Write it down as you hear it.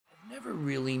never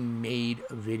really made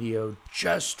a video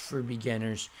just for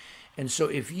beginners. And so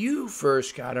if you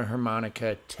first got a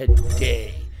harmonica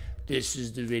today, this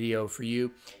is the video for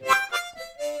you.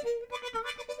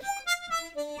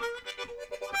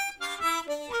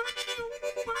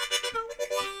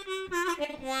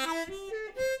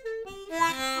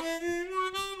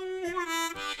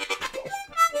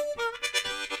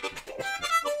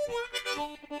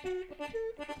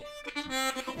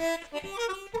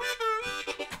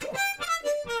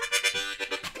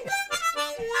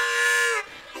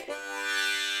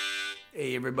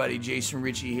 Hey everybody, Jason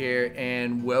Ricci here,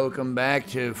 and welcome back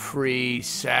to Free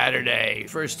Saturday.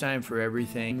 First time for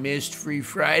everything. Missed Free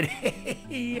Friday.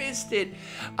 Missed it.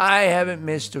 I haven't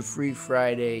missed a Free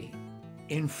Friday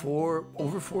in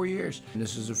over 4 years. And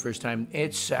this is the first time.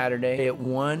 It's Saturday at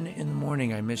 1 in the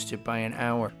morning. I missed it by an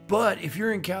hour. But if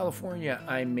you're in California,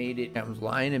 I made it. I was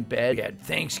lying in bed. We had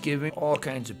Thanksgiving, all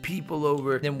kinds of people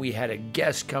over. Then we had a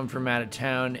guest come from out of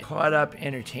town. Caught up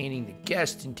entertaining the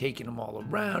guests and taking them all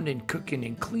around and cooking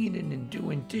and cleaning and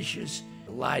doing dishes.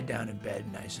 I lied down in bed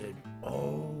and I said,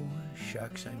 oh,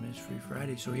 shucks, I missed Free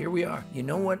Friday. So here we are. You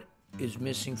know what is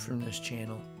missing from this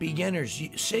channel? Beginners.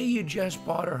 Say you just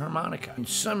bought a harmonica and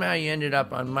somehow you ended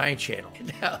up on my channel.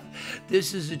 Now,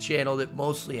 this is a channel that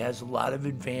mostly has a lot of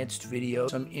advanced videos,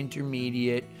 some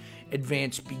intermediate,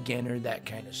 advanced beginner, that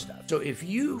kind of stuff. So if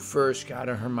you first got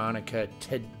a harmonica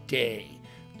today,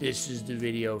 this is the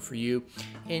video for you.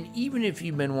 And even if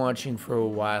you've been watching for a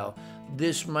while,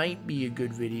 this might be a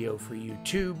good video for you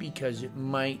too, because it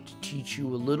might teach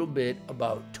you a little bit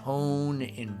about tone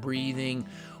and breathing,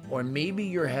 or maybe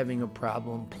you're having a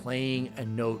problem playing a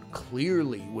note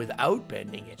clearly without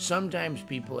bending it. Sometimes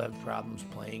people have problems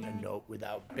playing a note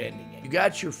without bending it. You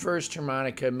got your first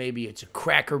harmonica, maybe it's a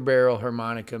Cracker Barrel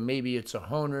harmonica, maybe it's a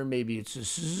Hohner, maybe it's a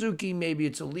Suzuki, maybe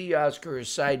it's a Lee Oscar, a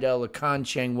Seidel, a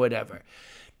Concheng, whatever.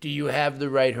 Do you have the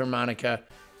right harmonica?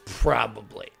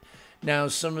 Probably. Now,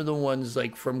 some of the ones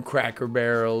like from Cracker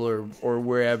Barrel or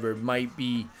wherever might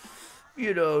be,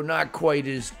 you know, not quite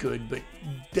as good, but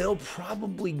they'll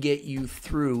probably get you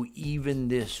through even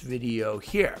this video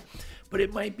here. But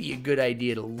it might be a good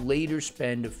idea to later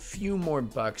spend a few more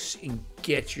bucks and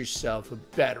get yourself a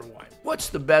better one. What's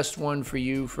the best one for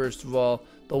you, first of all?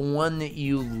 The one that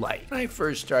you like. When I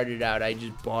first started out, I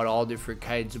just bought all different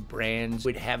kinds of brands.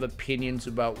 Would have opinions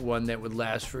about one that would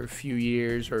last for a few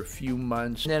years or a few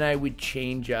months. And then I would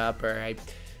change up, or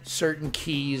certain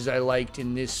keys I liked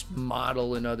in this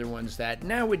model and other ones that.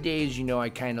 Nowadays, you know, I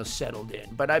kind of settled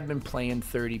in. But I've been playing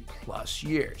 30 plus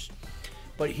years.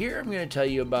 But here I'm going to tell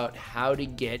you about how to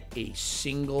get a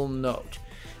single note.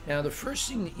 Now, the first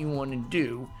thing that you want to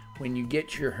do when you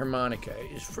get your harmonica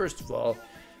is, first of all,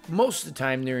 most of the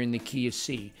time they're in the key of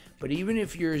C, but even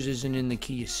if yours isn't in the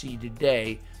key of C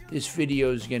today, this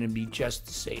video is going to be just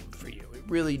the same for you. It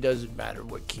really doesn't matter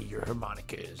what key your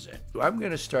harmonica is in. I'm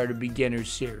going to start a beginner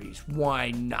series.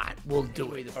 Why not? We'll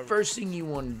do it. The first thing you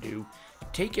want to do,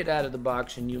 take it out of the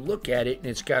box and you look at it and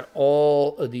it's got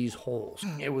all of these holes.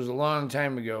 It was a long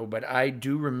time ago, but I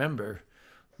do remember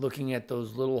looking at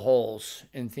those little holes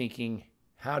and thinking,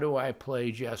 how do I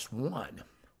play just one?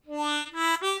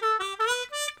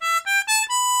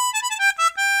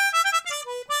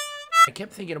 I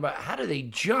kept thinking about, how do they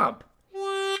jump?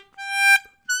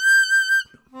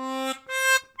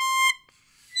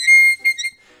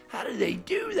 How do they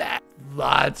do that?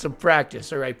 Lots of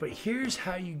practice, all right, but here's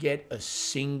how you get a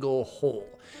single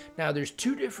hole. Now, there's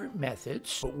two different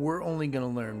methods, but we're only going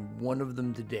to learn one of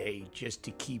them today just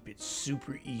to keep it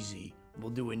super easy.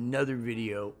 We'll do another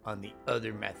video on the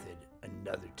other method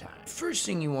another time. First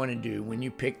thing you want to do when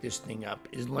you pick this thing up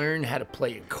is learn how to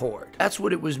play a chord. That's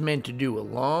what it was meant to do a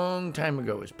long time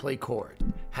ago, is play chord.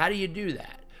 How do you do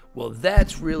that? Well,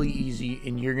 that's really easy,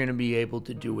 and you're going to be able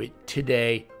to do it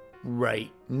today,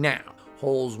 right now.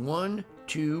 Holes 1,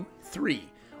 2, 3,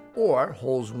 or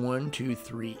holes 1, 2,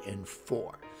 3, and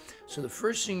 4. So the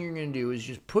first thing you're going to do is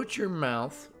just put your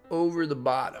mouth over the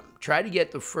bottom. Try to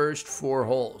get the first 4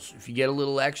 holes. If you get a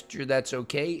little extra, that's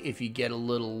okay. If you get a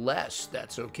little less,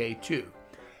 that's okay too.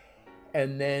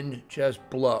 And then just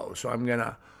blow. So I'm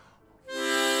gonna.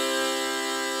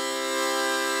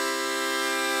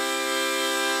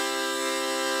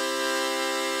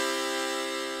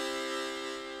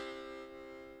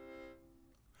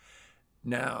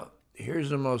 Now, here's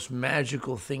the most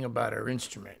magical thing about our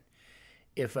instrument.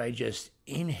 If I just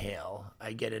inhale,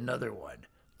 I get another one.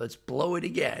 Let's blow it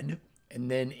again, and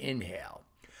then inhale.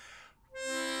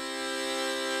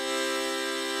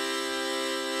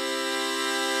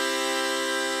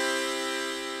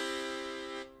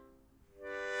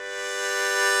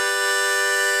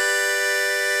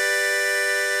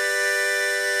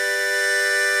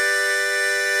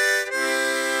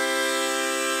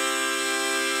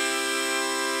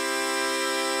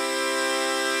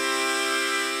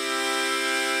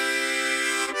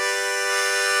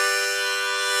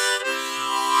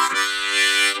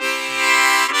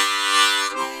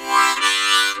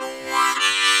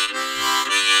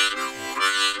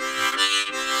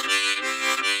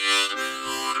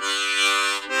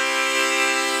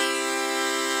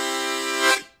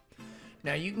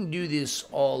 Now you can do this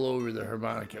all over the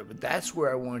harmonica, but that's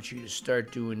where I want you to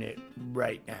start doing it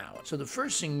right now. So the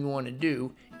first thing you want to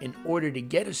do in order to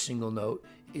get a single note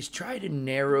is try to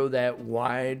narrow that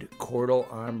wide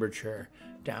chordal embouchure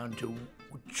down to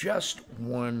just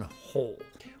one hole.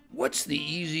 What's the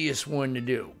easiest one to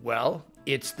do? Well,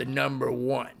 it's the number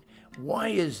 1. Why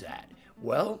is that?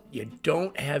 Well, you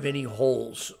don't have any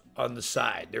holes on the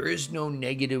side. There is no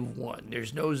 -1.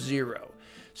 There's no 0.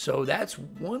 So that's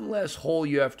one less hole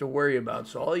you have to worry about.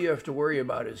 So all you have to worry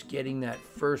about is getting that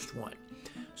first one.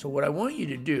 So what I want you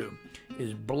to do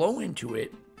is blow into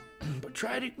it, but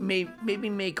try to maybe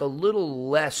make a little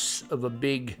less of a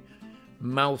big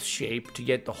mouth shape to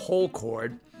get the whole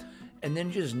chord, and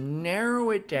then just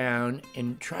narrow it down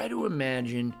and try to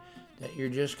imagine that you're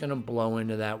just going to blow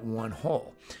into that one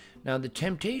hole. Now the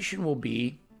temptation will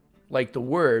be, like the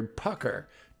word pucker,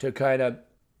 to kind of...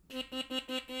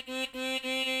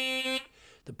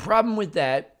 The problem with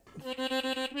that,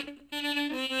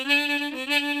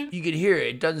 you can hear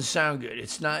it doesn't sound good.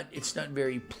 It's not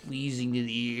very pleasing to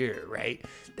the ear, right?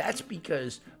 That's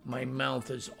because my mouth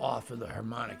is off of the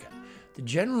harmonica. The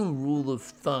general rule of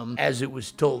thumb, as it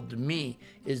was told to me,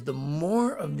 is the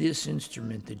more of this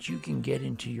instrument that you can get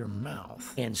into your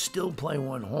mouth and still play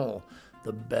one hole,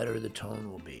 the better the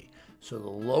tone will be. So the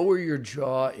lower your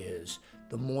jaw is,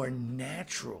 the more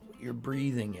natural your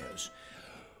breathing is.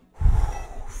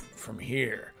 From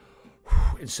here,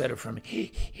 instead of from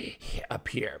up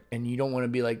here. And you don't want to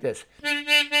be like this.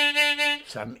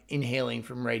 So I'm inhaling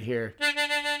from right here.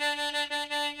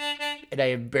 And I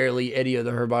have barely any of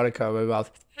the harmonica in my mouth.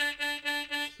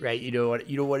 Right? You don't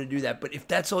want to do that. But if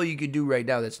that's all you could do right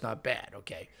now, that's not bad,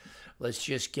 okay? Let's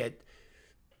just get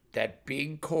that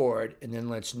big chord, and then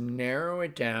let's narrow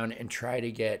it down and try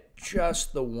to get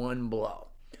just the one blow.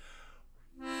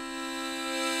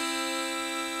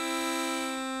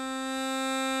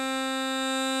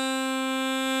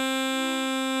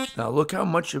 Now look how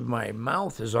much of my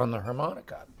mouth is on the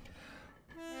harmonica.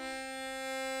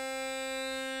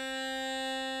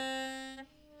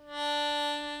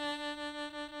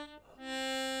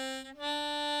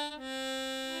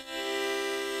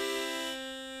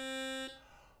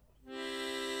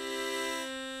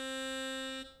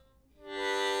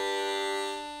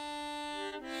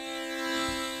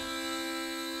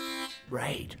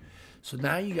 Right. So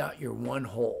now you got your one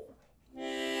hole.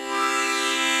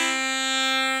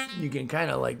 You can kind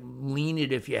of like lean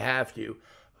it if you have to.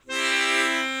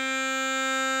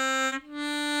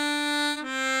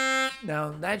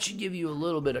 Now that should give you a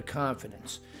little bit of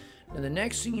confidence. Now the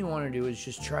next thing you want to do is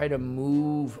just try to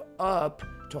move up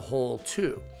to hole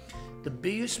 2. The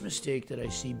biggest mistake that I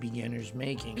see beginners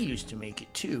making, I used to make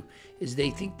it too, is they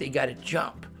think they got to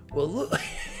jump. Well, look,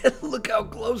 look how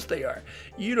close they are.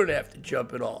 You don't have to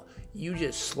jump at all. You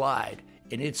just slide,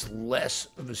 and it's less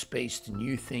of a space than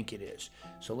you think it is.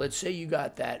 So let's say you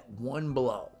got that one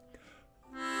blow.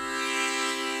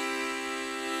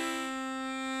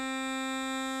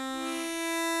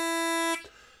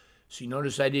 So you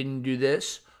notice I didn't do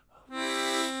this?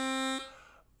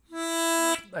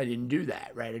 I didn't do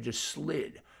that, right? I just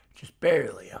slid, just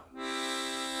barely.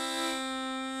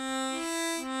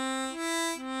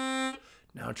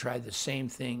 Now try the same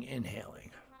thing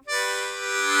inhaling.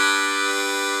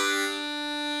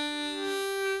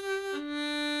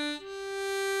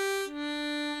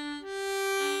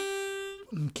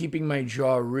 I'm keeping my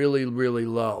jaw really, really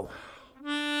low.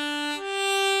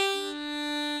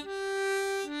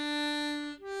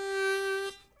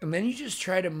 And then you just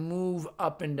try to move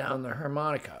up and down the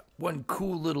harmonica. One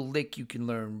cool little lick you can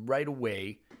learn right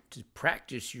away to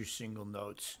practice your single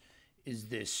notes is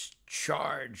this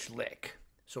charge lick.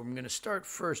 So I'm going to start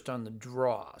first on the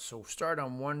draw. So start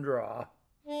on one draw.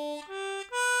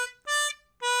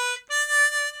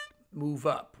 Move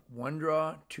up. 1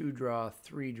 draw, 2 draw,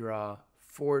 3 draw,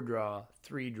 4 draw,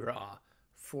 3 draw,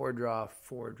 4 draw,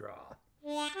 4 draw.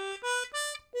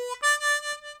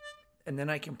 And then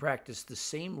I can practice the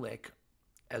same lick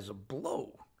as a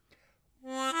blow.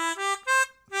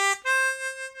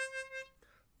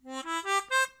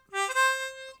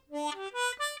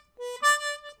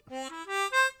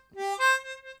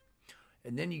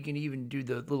 And then you can even do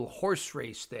the little horse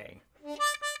race thing.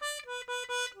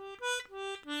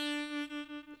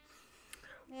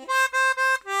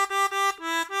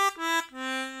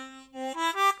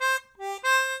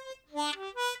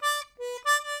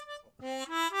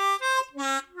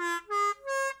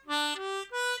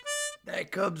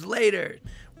 That comes later.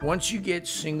 Once you get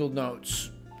single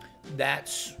notes,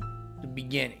 that's the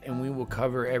beginning, and we will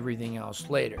cover everything else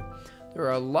later. There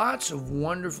are lots of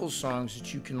wonderful songs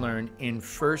that you can learn in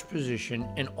first position,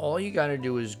 and all you got to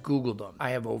do is Google them.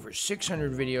 I have over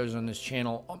 600 videos on this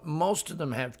channel. Most of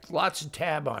them have lots of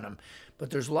tab on them, but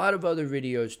there's a lot of other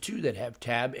videos too that have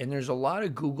tab, and there's a lot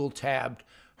of Google tabbed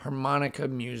harmonica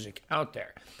music out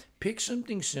there. Pick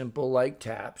something simple like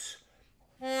taps.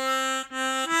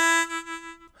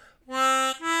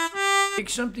 Pick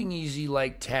something easy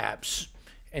like taps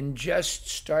and just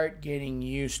start getting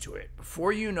used to it.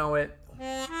 Before you know it,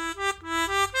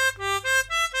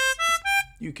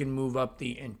 you can move up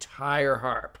the entire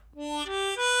harp.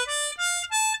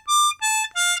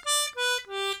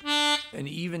 And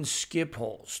even skip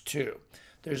holes too.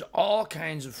 There's all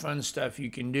kinds of fun stuff you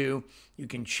can do. You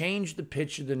can change the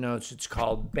pitch of the notes. It's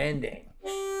called bending.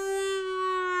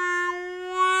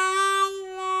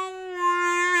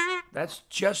 That's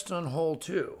just on hole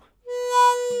 2.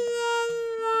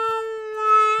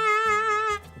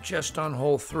 Just on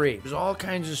hole 3. There's all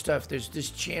kinds of stuff.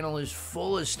 This channel is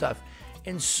full of stuff,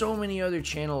 and so many other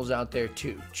channels out there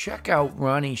too. Check out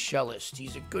Ronnie Shellist.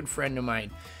 He's a good friend of mine.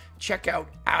 Check out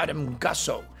Adam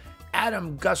Gusso.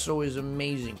 Adam Gusso is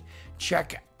amazing.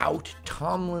 Check out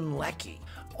Tomlin Leckie.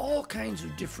 All kinds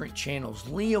of different channels.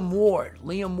 Liam Ward.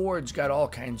 Liam Ward's got all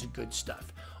kinds of good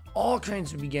stuff. All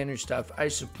kinds of beginner stuff. I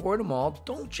support them all.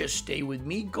 Don't just stay with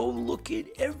me. Go look at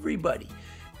everybody.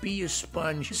 Be a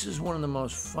sponge. This is one of the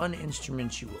most fun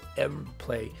instruments you will ever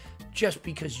play, just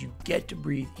because you get to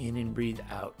breathe in and breathe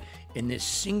out. And this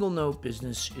single note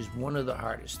business is one of the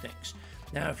hardest things.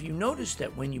 Now, if you notice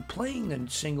that when you're playing the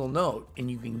single note and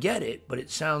you can get it, but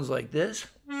it sounds like this,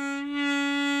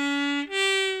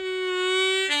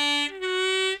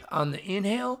 on the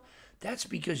inhale, that's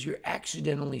because you're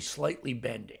accidentally slightly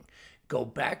bending. Go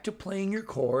back to playing your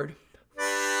chord.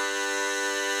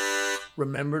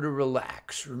 Remember to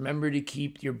relax. Remember to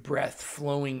keep your breath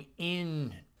flowing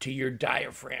into your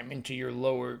diaphragm, into your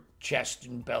lower chest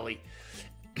and belly.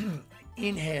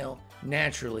 Inhale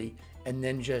naturally, and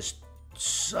then just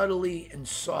subtly and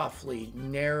softly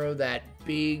narrow that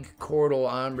big chordal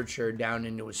embouchure down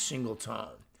into a single tone.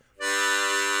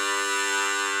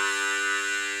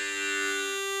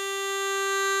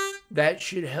 That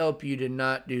should help you to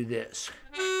not do this.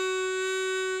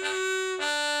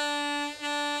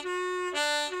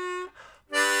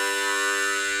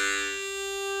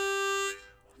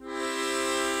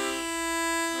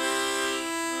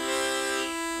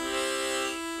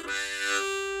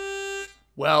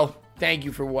 Well, thank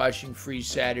you for watching Free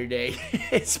Saturday.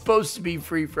 It's supposed to be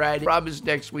Free Friday. Promise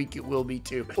next week it will be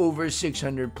too. Over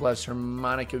 600 plus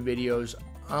harmonica videos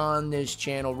on this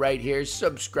channel right here.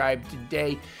 Subscribe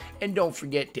today, and don't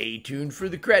forget, stay tuned for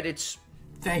the credits.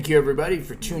 Thank you everybody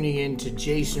for tuning in to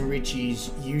Jason Ricci's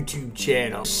YouTube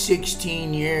channel.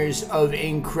 16 years of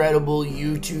incredible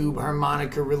YouTube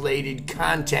harmonica related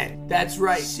content. That's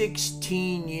right,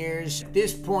 16 years. At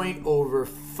this point, over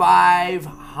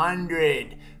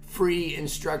 500 free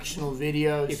instructional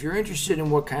videos. If you're interested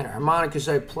in what kind of harmonicas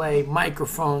I play,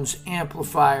 microphones,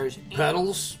 amplifiers,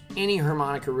 pedals, any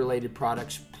harmonica related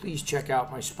products, please check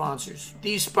out my sponsors.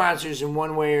 These sponsors, in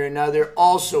one way or another,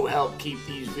 also help keep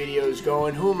these videos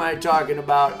going. Who am I talking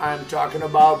about? I'm talking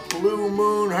about Blue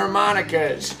Moon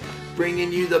Harmonicas,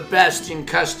 bringing you the best in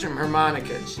custom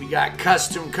harmonicas. We got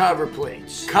custom cover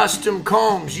plates, custom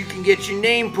combs. You can get your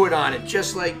name put on it,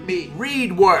 just like me.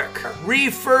 Reed work,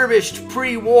 refurbished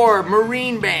pre-war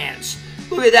Marine bands.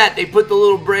 Look at that, they put the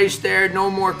little brace there,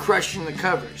 no more crushing the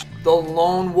covers. The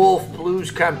Lone Wolf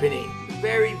Blues Company, the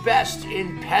very best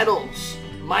in pedals,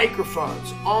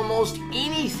 microphones, almost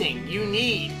anything you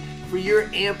need for your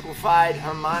amplified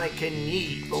harmonica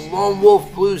need. The Lone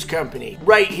Wolf Blues Company,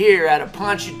 right here out of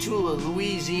Ponchatoula,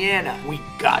 Louisiana. We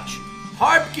got you.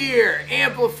 Harp gear,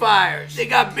 amplifiers. They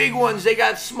got big ones, they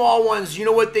got small ones. You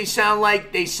know what they sound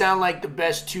like? They sound like the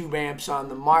best tube amps on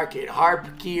the market.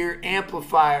 Harp gear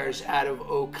amplifiers out of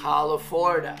Ocala,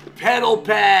 Florida. Pedal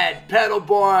pad, pedal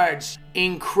boards.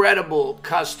 Incredible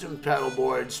custom pedal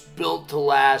boards built to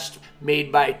last,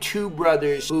 made by two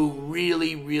brothers who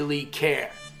really, really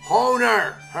care.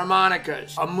 Hohner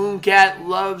harmonicas. A Mooncat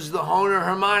loves the Hohner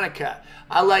harmonica.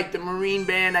 I like the Marine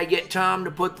band. I get Tom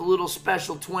to put the little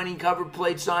special 20 cover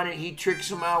plates on it. He tricks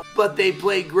them out, but they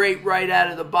play great right out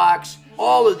of the box.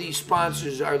 All of these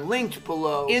sponsors are linked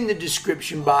below in the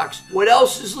description box. What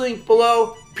else is linked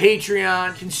below?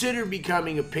 Patreon. Consider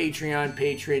becoming a Patreon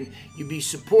patron. You'll be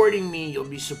supporting me. You'll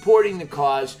be supporting the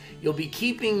cause. You'll be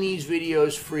keeping these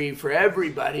videos free for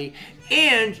everybody.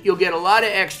 And you'll get a lot of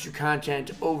extra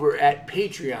content over at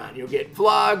Patreon. You'll get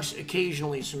vlogs,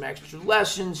 occasionally some extra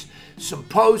lessons, some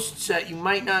posts that you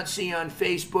might not see on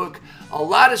Facebook. A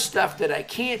lot of stuff that I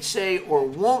can't say or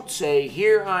won't say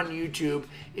here on YouTube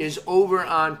is over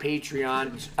on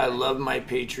Patreon. I love my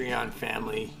Patreon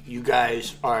family. You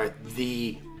guys are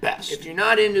the best. If you're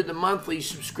not into the monthly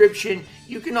subscription,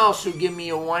 you can also give me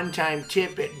a one-time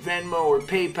tip at Venmo or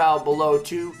PayPal below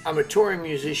too. I'm a touring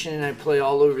musician and I play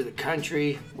all over the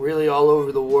country, really all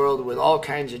over the world with all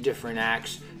kinds of different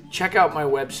acts. Check out my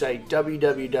website,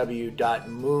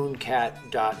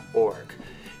 www.mooncat.org.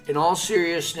 In all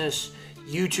seriousness,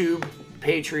 YouTube,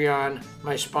 Patreon,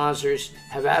 my sponsors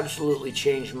have absolutely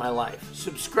changed my life.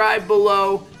 Subscribe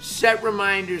below, set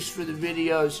reminders for the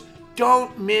videos.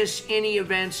 Don't miss any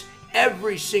events.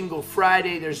 Every single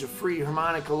Friday there's a free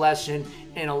harmonica lesson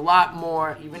and a lot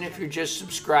more. Even if you're just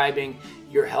subscribing,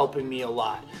 you're helping me a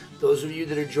lot. Those of you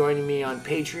that are joining me on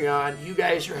Patreon, you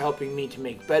guys are helping me to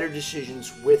make better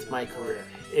decisions with my career.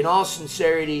 In all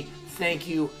sincerity, thank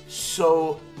you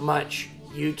so much,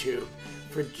 YouTube,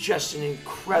 for just an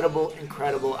incredible,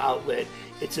 incredible outlet.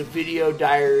 It's a video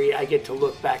diary. I get to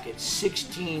look back at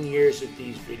 16 years of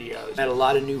these videos. I had a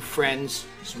lot of new friends,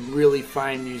 some really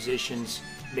fine musicians,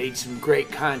 made some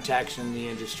great contacts in the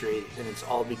industry, and it's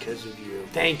all because of you.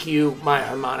 Thank you, my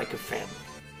harmonica family.